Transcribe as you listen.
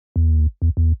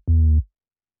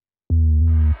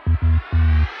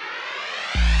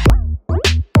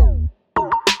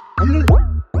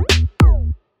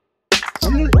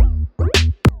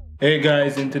Hey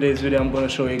guys, in today's video I'm going to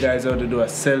show you guys how to do a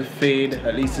self fade,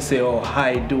 at least to say how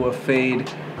I do a fade.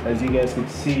 As you guys can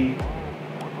see,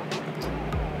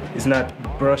 it's not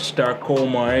brushed or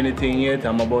comb or anything yet.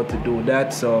 I'm about to do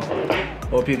that, so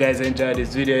hope you guys enjoyed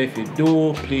this video. If you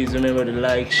do, please remember to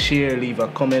like, share, leave a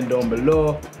comment down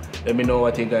below. Let me know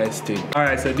what you guys think.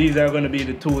 Alright, so these are going to be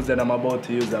the tools that I'm about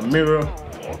to use: a mirror,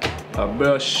 a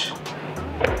brush,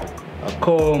 a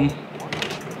comb,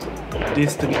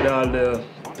 this to get all the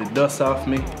dust off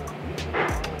me,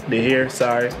 the hair,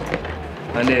 sorry,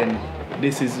 and then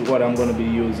this is what I'm gonna be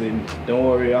using. Don't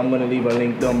worry, I'm gonna leave a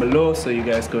link down below so you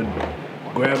guys could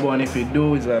grab one if you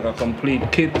do. It's like a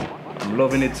complete kit. I'm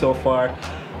loving it so far.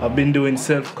 I've been doing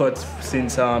self cuts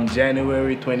since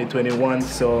January 2021,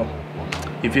 so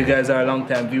if you guys are long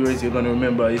time viewers, you're gonna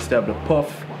remember I used to have the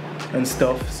puff and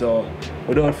stuff. So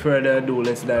without further ado,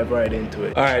 let's dive right into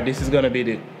it. Alright, this is gonna be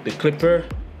the clipper.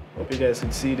 Hope you guys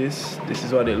can see this. This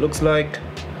is what it looks like.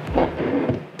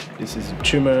 This is the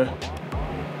trimmer.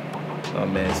 Oh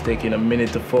man, it's taking a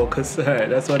minute to focus. Alright,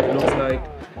 that's what it looks like.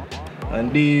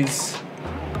 And these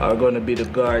are gonna be the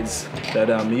guards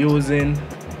that I'm using.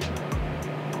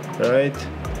 Alright.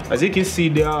 As you can see,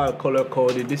 they are color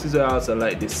coded. This is why I also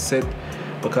like this set,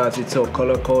 because it's so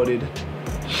color coded.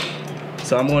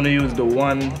 So I'm gonna use the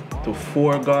 1 to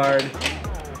 4 guard,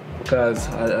 because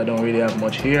I don't really have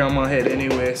much hair on my head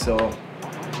anyway. So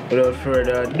without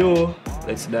further ado,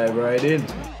 let's dive right in.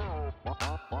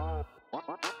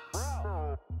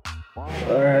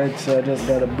 Alright, so I just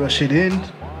gotta brush it in.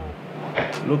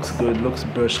 Looks good, looks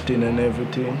brushed in and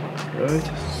everything, right?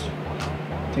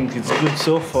 I think it's good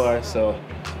so far. So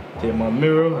take my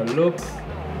mirror and look.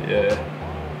 Yeah,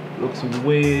 looks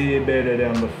way better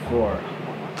than before.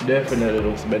 Definitely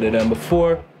looks better than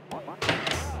before.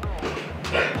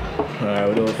 Alright,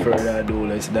 without further ado,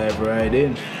 let's dive right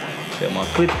in. Get my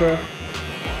clipper.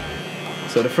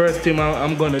 So the first thing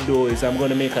I'm gonna do is I'm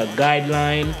gonna make a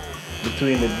guideline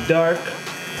between the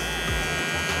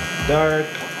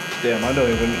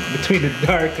between the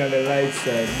dark and the light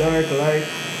side. Dark, light.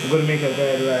 I'm gonna make a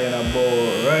guideline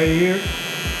about right here.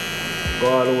 Go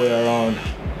all the way around.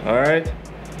 Alright.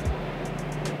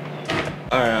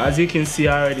 Alright, as you can see,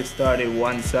 I already started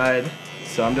one side.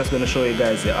 So I'm just gonna show you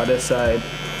guys the other side.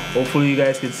 Hopefully you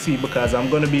guys can see, because I'm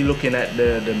gonna be looking at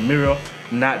the mirror,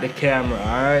 not the camera.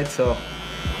 Alright, so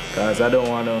guys, I don't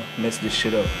wanna mess this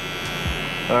shit up.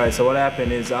 Alright, so what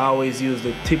happened is I always use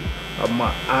the tip of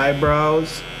my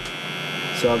eyebrows.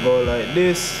 So I go like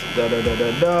this, da da da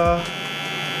da da.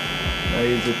 I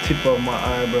use the tip of my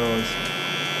eyebrows.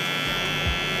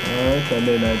 Alright, and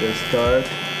then I just start.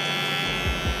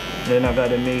 Then I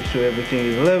gotta make sure everything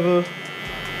is level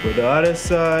with the other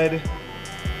side.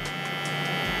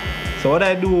 So what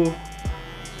I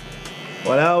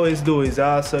always do is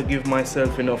I also give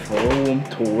myself enough room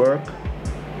to work,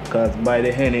 because by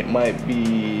the end it might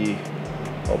be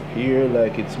up here,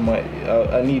 like it's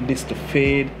I need this to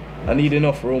fade. I need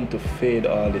enough room to fade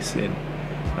all this in.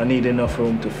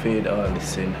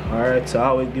 Alright, so I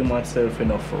always give myself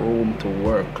enough room to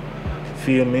work.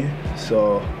 Feel me?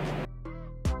 So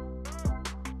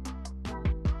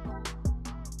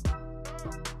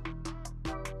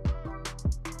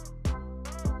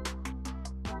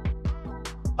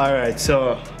alright,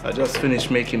 so I just finished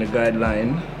making a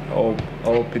guideline. I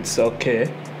hope it's okay.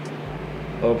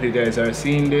 I hope you guys are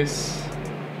seeing this.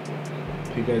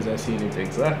 If you guys are seeing it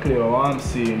exactly how I'm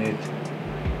seeing it.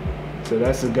 So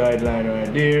that's the guideline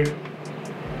right there.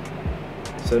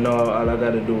 So now all I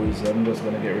gotta do is I'm just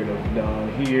gonna get rid of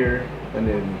down here, and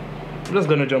then I'm just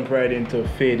gonna jump right into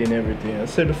fading everything. I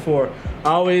said before, I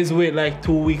always wait like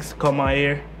 2 weeks to cut my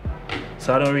hair.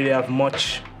 So I don't really have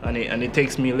much, and it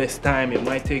takes me less time. It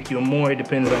might take you more, it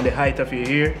depends on the height of your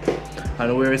hair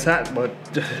and where it's at, but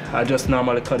I just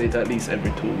normally cut it at least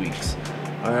every 2 weeks.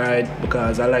 Alright,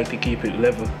 because I like to keep it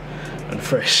level and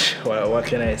fresh. What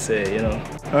can I say, you know?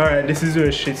 Alright, this is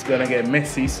where shit's gonna get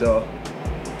messy, so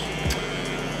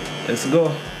let's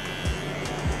go.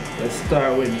 Let's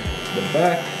start with the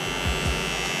back.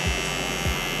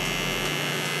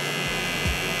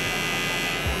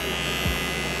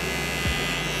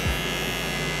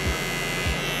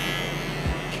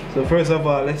 So first of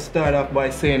all, let's start off by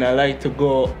saying I like to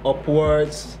go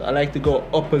upwards. I like to go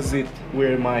opposite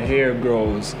where my hair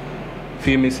grows.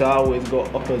 Feel me? So I always go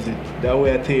opposite. That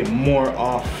way I take more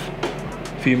off.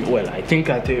 Feel me? Well, I think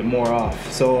I take more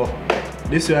off. So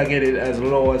this way I get it as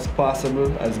low as possible,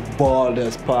 as bald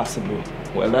as possible.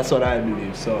 Well, that's what I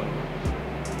believe. So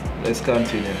let's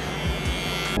continue.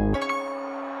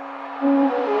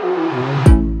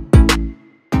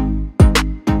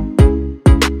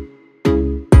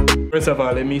 first of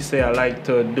all, let me say I like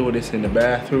to do this in the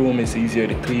bathroom. It's easier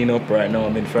to clean up. Right now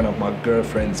I'm in front of my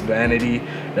girlfriend's vanity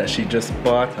that she just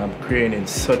bought. I'm creating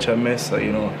such a mess, so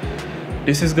you know,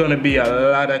 this is gonna be a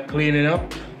lot of cleaning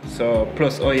up. So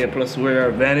plus, oh yeah, plus where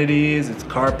our vanity is, it's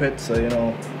carpet, so you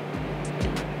know,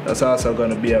 that's also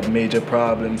gonna be a major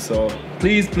problem. So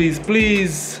please, please,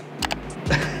 please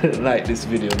like this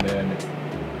video, man.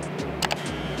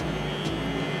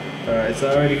 Alright, so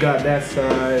I already got that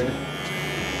side.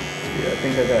 Yeah, I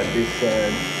think I got this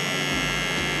side.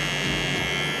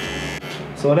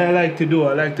 So what I like to do,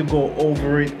 I like to go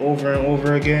over it over and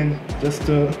over again, just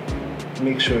to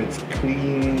make sure it's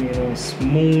clean, you know,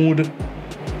 smooth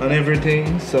and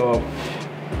everything. So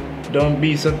don't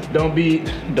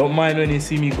mind when you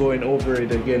see me going over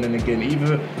it again and again,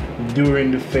 even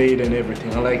during the fade and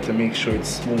everything. I like to make sure it's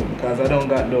smooth because I don't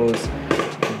got those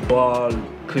ball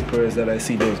clippers that I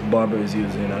see those barbers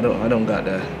using. I don't got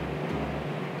that.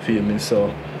 Feel me?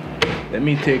 So let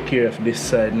me take care of this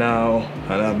side now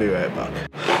and I'll be right back.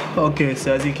 Okay,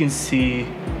 so as you can see,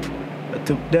 I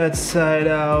took that side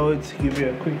out. Give you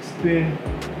a quick spin.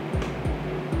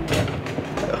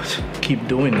 Keep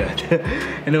doing that.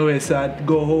 Anyway, so I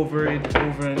go over it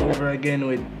over and over again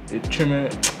with the trimmer.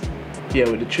 Yeah,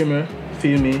 with the trimmer.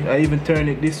 Feel me? I even turn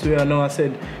it this way. I know I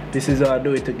said this is how I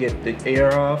do it to get the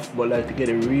air off, but like to get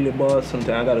it really bald,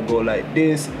 sometimes I gotta go like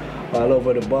this, all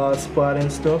over the bald spot and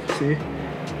stuff. See?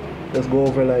 Just go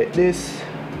over like this,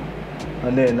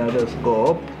 and then I just go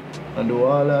up and do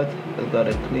all that. Just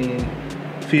gotta clean.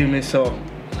 Feel me? So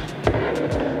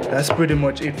that's pretty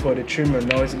much it for the trimmer.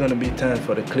 Now it's gonna be time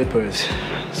for the clippers.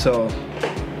 So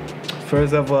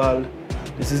first of all,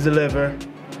 this is the lever,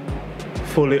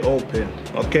 fully open.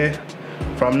 Okay,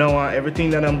 from now on, everything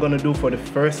that I'm gonna do for the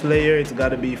first layer, it's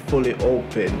gotta be fully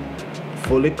open.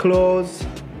 Fully closed,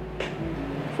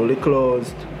 fully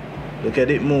closed. Look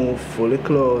at it move. Fully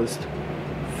closed,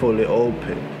 fully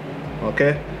open.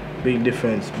 Okay, big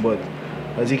difference. But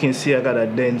as you can see, I got a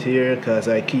dent here because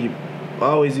I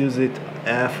always use it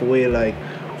halfway, like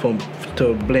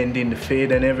to blend in the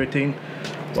fade and everything.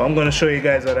 But I'm gonna show you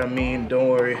guys what I mean, don't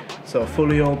worry. So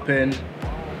fully open.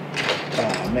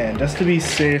 Ah man, just to be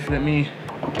safe, let me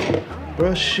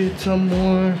brush it some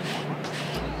more.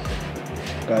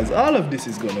 Guys, all of this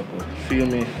is gonna go. Feel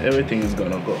me? Everything is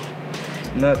gonna go.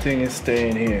 Nothing is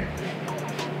staying here,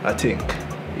 I think.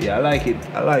 Yeah, I like it.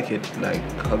 I like it. Like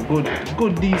a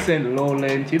good decent low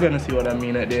length. You're gonna see what I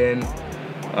mean at the end.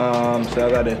 So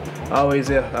I gotta always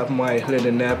have my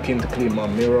little napkin to clean my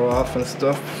mirror off and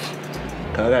stuff.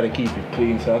 Cause I gotta keep it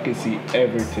clean so I can see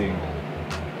everything.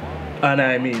 And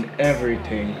I mean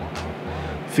everything.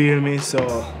 Feel me? So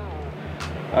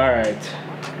alright,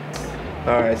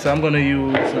 so I'm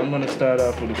gonna start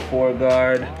off with the 4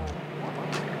 guard.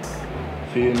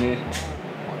 Feel me?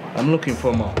 I'm looking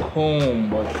for my comb,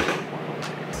 but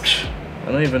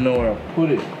I don't even know where I put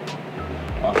it.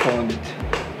 I found it.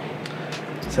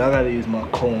 So I gotta use my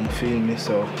comb, feel me?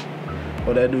 So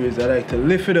what I do is I like to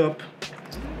lift it up.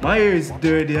 My hair is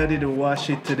dirty, I didn't wash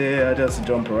it today. I just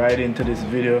jumped right into this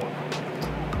video.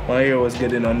 My hair was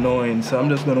getting annoying, so I'm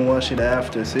just gonna wash it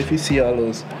after. So if you see all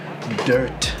those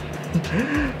dirt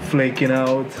flaking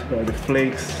out, or the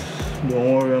flakes,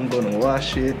 don't worry, I'm gonna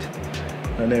wash it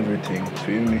and everything,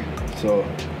 feel me? So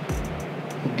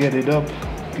get it up,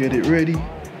 get it ready.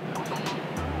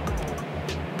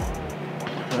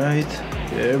 Right,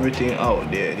 get everything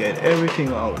out there, get everything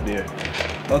out there.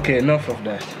 Okay, enough of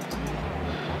that.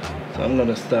 So I'm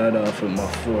gonna start off with my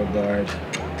 4 guard.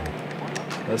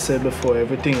 I said before,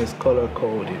 everything is color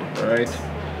coded, right?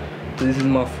 This is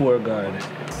my 4 guard.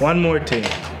 One more thing,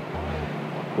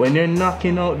 when you're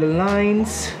knocking out the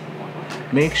lines,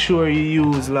 make sure you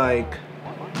use like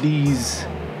these,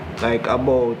 like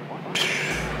about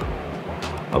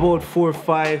 4 or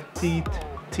 5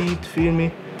 teeth, feel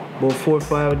me? About 4 or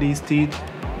 5 of these teeth,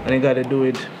 and you gotta do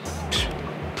it.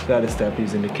 Gotta stop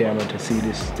using the camera to see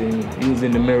this thing,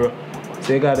 using the mirror.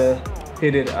 So you gotta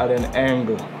hit it at an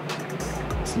angle.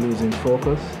 It's losing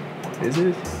focus, is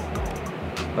it?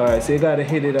 Alright, so you gotta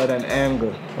hit it at an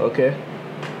angle, okay?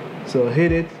 So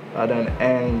hit it at an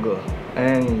angle.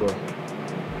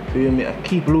 Feel me? I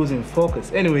keep losing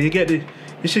focus. Anyway,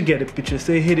 you should get the picture.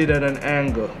 So you hit it at an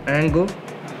angle,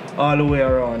 all the way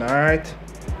around, alright?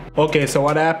 Okay, so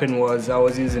what happened was I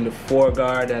was using the 4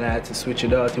 guard and I had to switch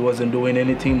it out. It wasn't doing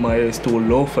anything. My hair is too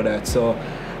low for that, so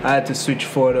I had to switch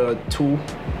for the 2.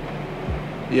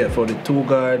 Yeah, for the 2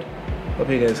 guard. Hope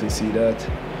you guys can see that.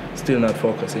 Still not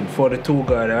focusing. For the 2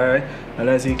 guard, alright? And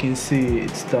as you can see,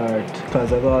 it start,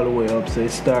 because I go all the way up, so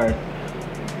it start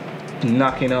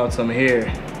knocking out some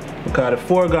hair. because the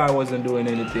foreguard wasn't doing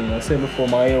anything. I said before,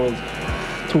 my hair was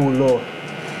too low.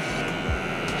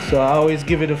 So I always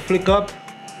give it a flick up,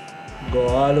 go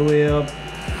all the way up,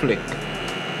 flick.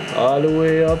 All the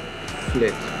way up,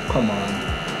 flick. Come on.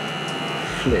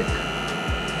 Flick.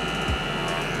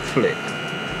 Flick.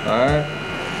 Alright?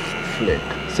 Flick.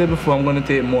 Said before, I'm gonna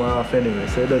take more off anyway,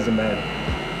 so it doesn't matter.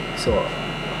 So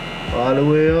all the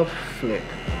way up, flick.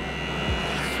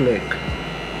 Flick.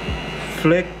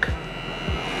 Flick.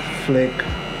 Flick.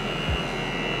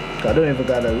 I don't even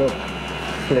gotta look.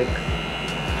 Flick.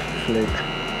 Flick.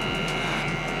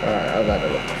 Alright, I gotta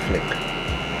look. Flick.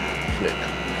 Flick.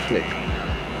 Flick.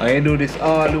 I do this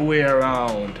all the way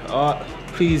around.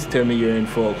 Please tell me you're in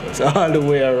focus. All the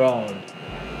way around.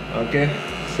 Okay?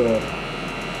 So,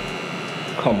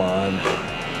 come on.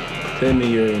 Tell me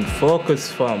you're in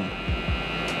focus, fam.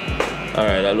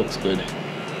 Alright, that looks good.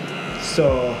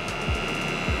 So,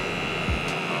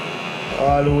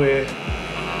 all the way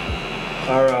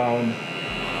around.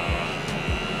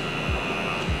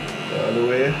 All the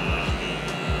way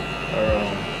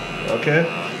around. Okay?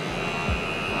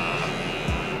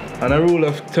 And a rule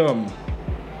of thumb,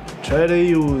 try to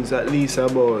use at least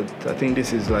about, I think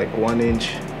this is like 1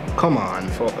 inch. Come on,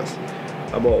 focus.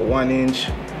 About 1 inch.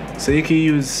 So you can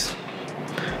use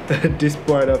this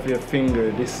part of your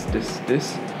finger, this,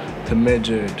 to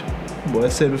measure it. But I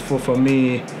said before, for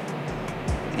me,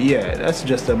 yeah, that's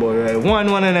just about right.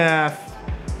 1.5.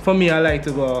 For me, I like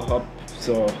to go up.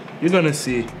 So you're gonna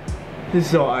see. This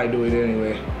is how I do it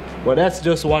anyway. But that's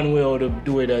just one way to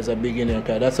do it as a beginner,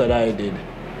 cause that's what I did.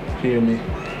 Hear me?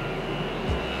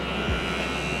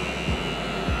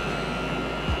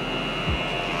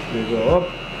 We go up,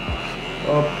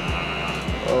 up,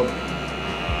 up.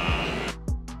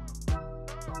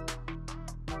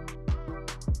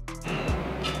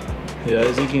 Yeah,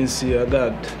 as you can see, I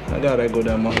got a good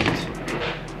amount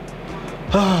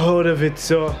out of it.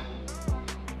 So,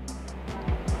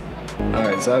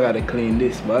 alright, so I gotta clean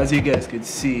this. But as you guys could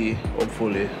see,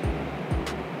 hopefully.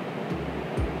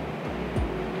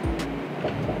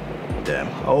 Damn,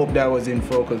 I hope that was in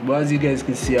focus, but as you guys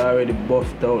can see, I already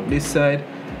buffed out this side.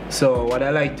 So what I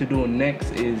like to do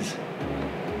next is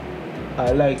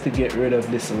I like to get rid of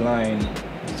this line.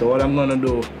 So what I'm gonna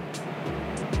do,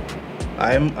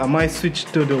 I might switch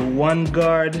to the one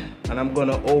guard, and I'm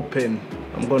gonna open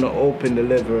the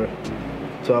lever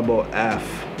to about half.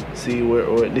 See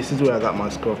where this is where I got my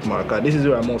scuff marker. This is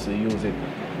where I mostly use it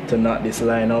to knot this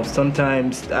line off.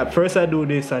 Sometimes at first I do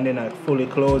this and then I fully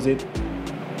close it.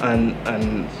 And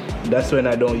that's when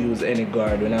I don't use any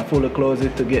guard, when I fully close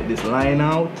it to get this line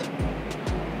out,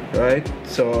 right?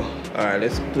 So alright,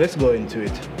 let's go into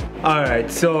it. Alright,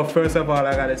 so first of all,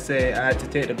 I gotta say I had to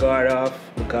take the guard off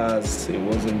because it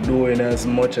wasn't doing as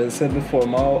much. As I said before,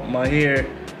 my hair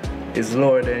is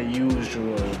lower than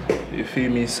usual, you feel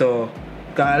me? So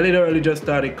I literally just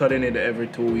started cutting it every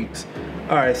 2 weeks.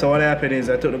 Alright, so what happened is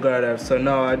I took the guard off, so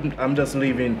now I'm just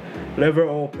leaving lever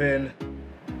open,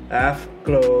 half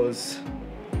closed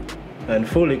and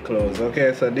fully closed.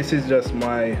 Okay, so this is just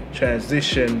my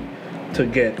transition to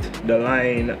get the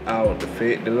line out,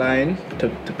 the line to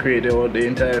create the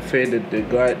entire fade, the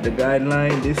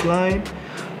guideline, this line.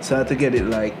 So I had to get it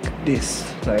like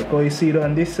this, like how you see it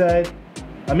on this side.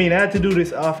 I mean, I had to do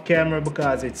this off camera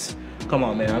because it's, come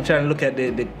on man, I'm trying to look at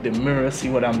the mirror, see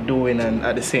what I'm doing, and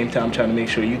at the same time I'm trying to make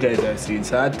sure you guys are seeing.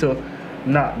 So I had to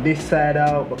knock this side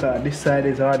out because this side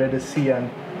is harder to see, and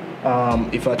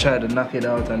if I try to knock it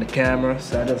out on the camera.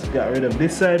 So I just got rid of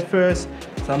this side first.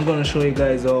 So I'm gonna show you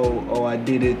guys how I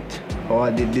did it, how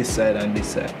I did this side and this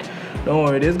side. Don't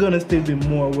worry, there's gonna still be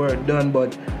more work done,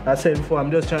 but I said before,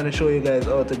 I'm just trying to show you guys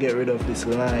how to get rid of this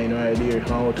line right here,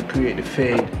 how to create the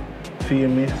fade, feel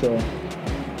me? So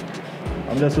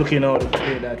I'm just looking how to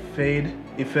create that fade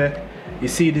effect. You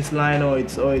see this line, how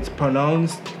it's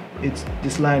pronounced?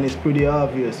 This line is pretty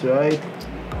obvious, right?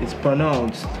 It's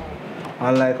pronounced,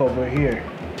 unlike over here.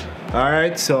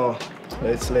 Alright, so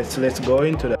let's go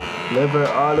into that. Lever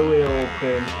all the way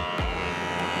open,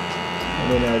 and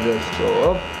then I just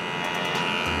go up,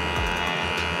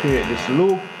 create this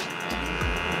loop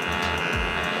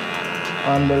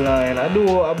on the line. I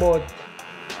do about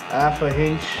half an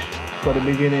inch for the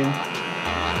beginning.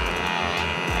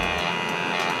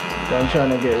 I'm trying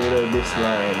to get rid of this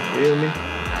line, feel me?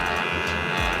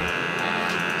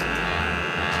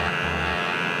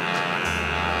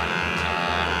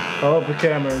 I hope the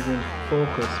camera is in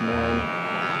focus, man.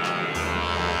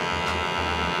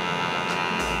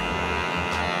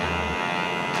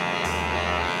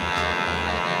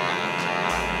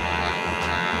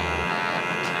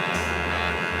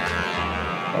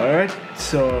 Alright,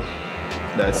 so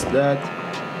that's that.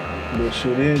 Push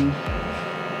it in.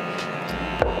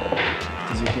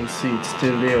 As you can see, it's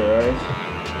still there, right?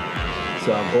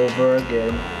 So I'll go over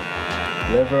again.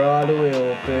 Lever all the way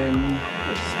open,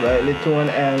 just slightly to an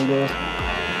angle,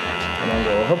 and I'll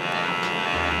go up.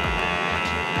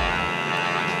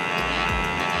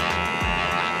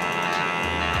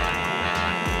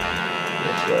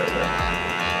 Just like that.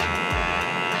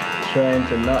 Trying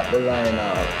to knock the line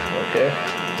out, okay?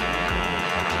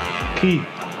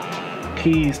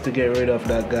 Key is to get rid of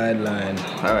that guideline.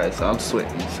 Alright, so I'm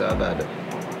sweating, so I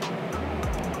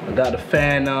got the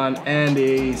fan on and the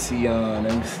AC on,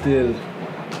 and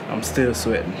I'm still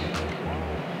sweating.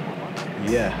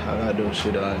 Yeah, I got those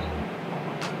shit on.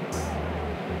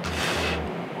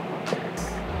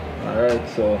 Alright,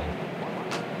 so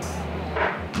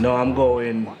now I'm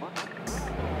going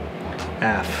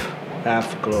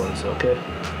half close, okay?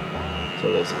 So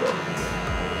let's go.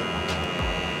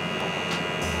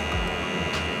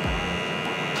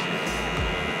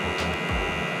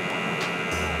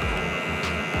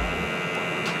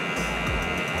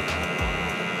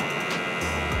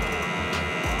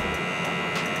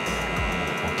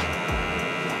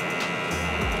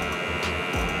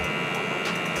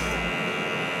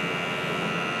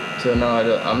 So now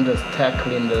I'm just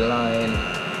tackling the line.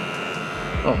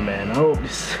 Oh man, I hope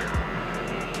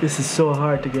this is so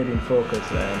hard to get in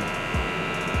focus, man.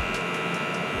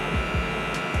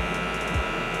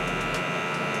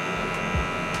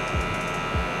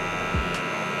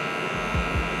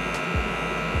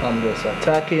 I'm just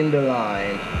attacking the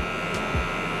line.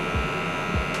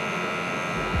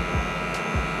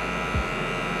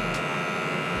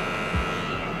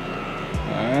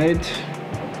 Alright.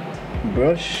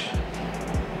 Brush.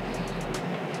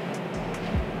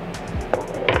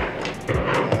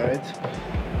 Alright.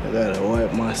 I gotta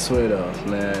wipe my sweat off,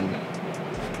 man.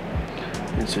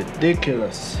 It's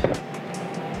ridiculous.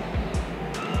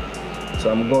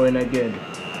 So I'm going again.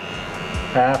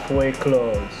 Halfway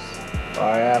closed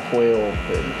or halfway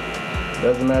open.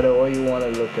 Doesn't matter how you want to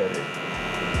look at it.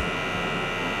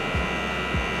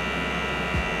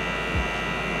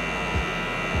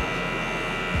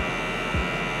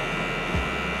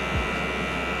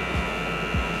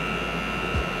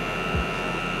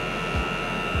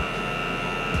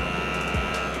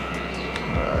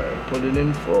 Put it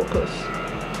in focus.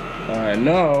 Alright,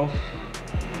 now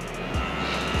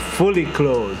fully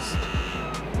closed.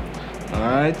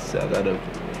 Alright, so I gotta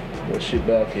push it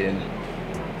back in.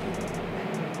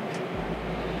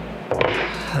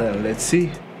 And let's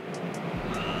see.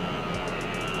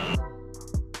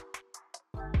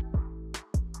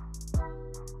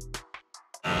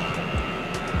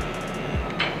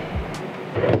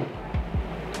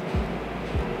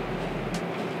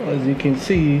 As you can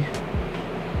see,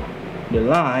 the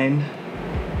line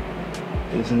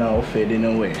is now fading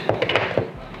away.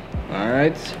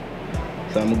 Alright,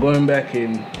 so I'm going back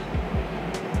in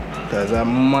because I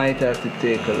might have to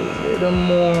take a little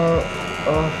more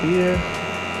off here,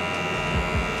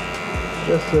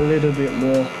 just a little bit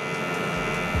more.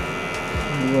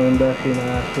 I'm going back in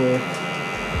halfway.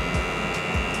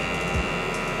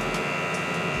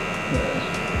 Yeah.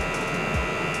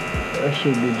 That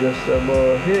should be just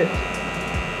about it.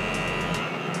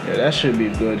 Yeah, that should be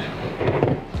good.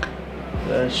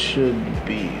 That should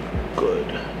be good.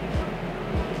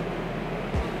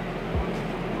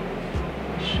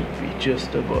 Should be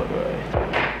just about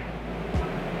right.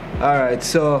 Alright,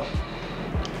 so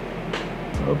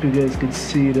I hope you guys can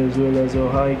see it as well as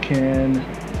how I can.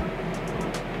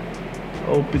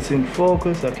 Hope it's in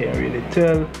focus, I can't really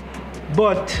tell.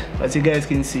 But as you guys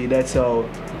can see, that's how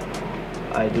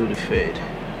I do the fade.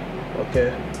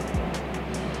 Okay?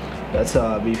 That's how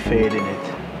I'll be fading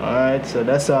it. Alright, so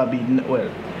that's how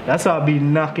I'll be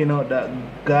knocking out that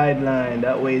guideline.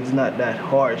 That way it's not that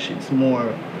harsh, it's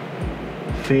more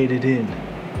faded in.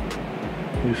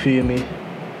 You feel me?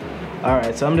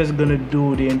 Alright, so I'm just gonna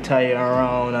do the entire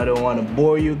round. I don't want to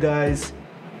bore you guys,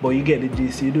 but you get the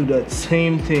gist. You do that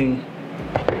same thing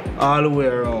all the way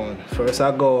around. First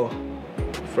I go,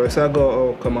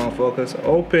 oh come on, focus,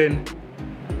 open,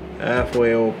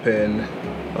 halfway open,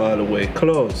 all the way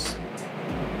close.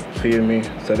 Feel me?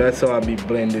 So that's how I'll be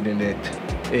blending it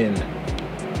in.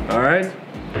 Alright?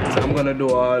 So I'm gonna do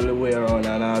all the way around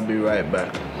and I'll be right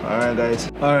back. Alright guys.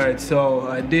 Alright, so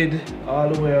I did all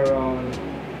the way around.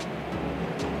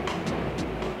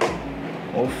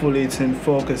 Hopefully it's in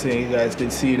focus and you guys can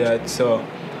see that. So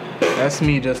that's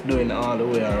me just doing all the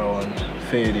way around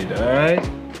faded. Alright?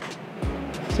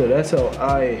 So that's how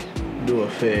I do a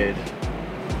fade.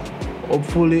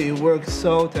 Hopefully it works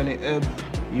out and it helps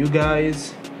you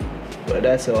guys. But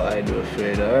that's how I do a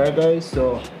fade. Alright guys,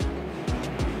 so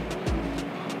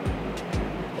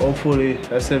hopefully,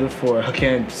 I said before, I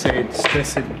can't say it,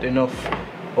 stress it enough.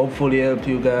 Hopefully help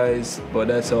you guys, but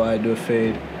that's how I do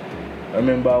fade. I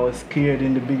remember I was scared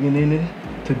in the beginning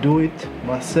to do it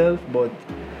myself, but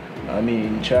I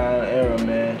mean, trial and error,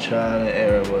 man, trial and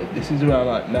error. But this is where I'm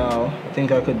at now. I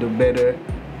think I could do better,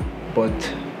 but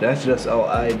that's just how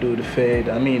I do the fade.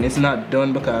 I mean, it's not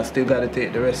done because I still gotta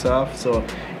take the rest off. So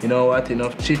you know what,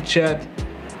 enough chit chat.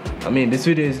 I mean, this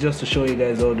video is just to show you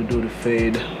guys how to do the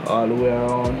fade all the way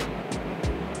around.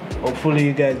 Hopefully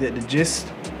you guys get the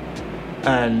gist.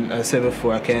 And as I said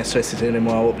before, I can't stress it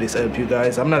anymore. I hope this helps you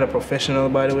guys. I'm not a professional,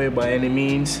 by the way, by any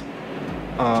means.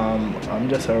 I'm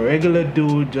just a regular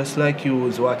dude just like you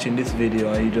who's watching this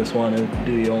video and you just want to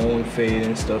do your own fade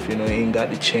and stuff, you know, you ain't got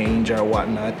the change or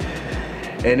whatnot.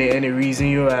 Any reason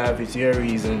you have, it's your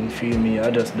reason, feel me.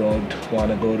 I just don't want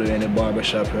to go to any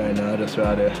barbershop right now. I just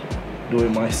rather do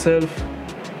it myself.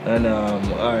 And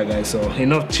alright guys, so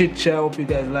enough chit chat. Hope you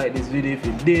guys like this video. If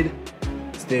you did,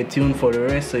 stay tuned for the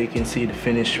rest so you can see the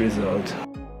finished result.